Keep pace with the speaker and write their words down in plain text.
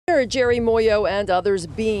Mayor Jerry Moyo and others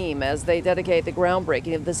beam as they dedicate the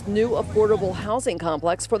groundbreaking of this new affordable housing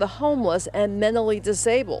complex for the homeless and mentally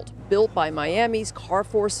disabled, built by Miami's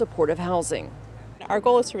Carrefour Supportive Housing. Our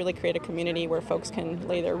goal is to really create a community where folks can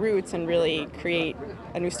lay their roots and really create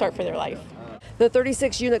a new start for their life. The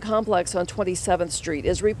 36-unit complex on 27th Street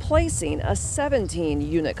is replacing a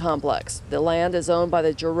 17-unit complex. The land is owned by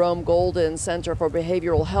the Jerome Golden Center for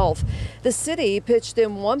Behavioral Health. The city pitched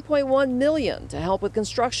in $1.1 million to help with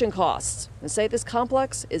construction costs and say this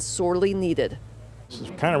complex is sorely needed. This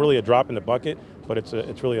is kind of really a drop in the bucket, but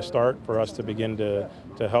it's really a start for us to begin to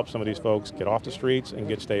help some of these folks get off the streets and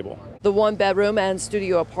get stable. The one-bedroom and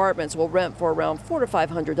studio apartments will rent for around $400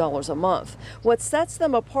 to $500 a month. What sets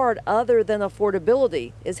them apart other than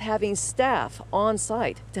affordability is having staff on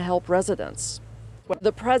site to help residents.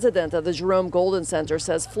 The president of the Jerome Golden Center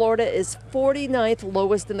says Florida is 49th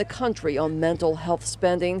lowest in the country on mental health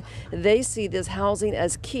spending. They see this housing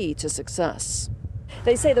as key to success.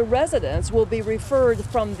 They say the residents will be referred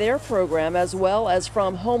from their program as well as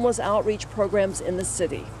from homeless outreach programs in the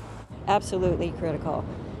city. Absolutely critical.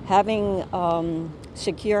 Having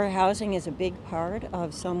secure housing is a big part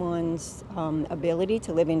of someone's ability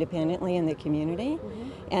to live independently in the community,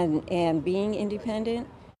 and being independent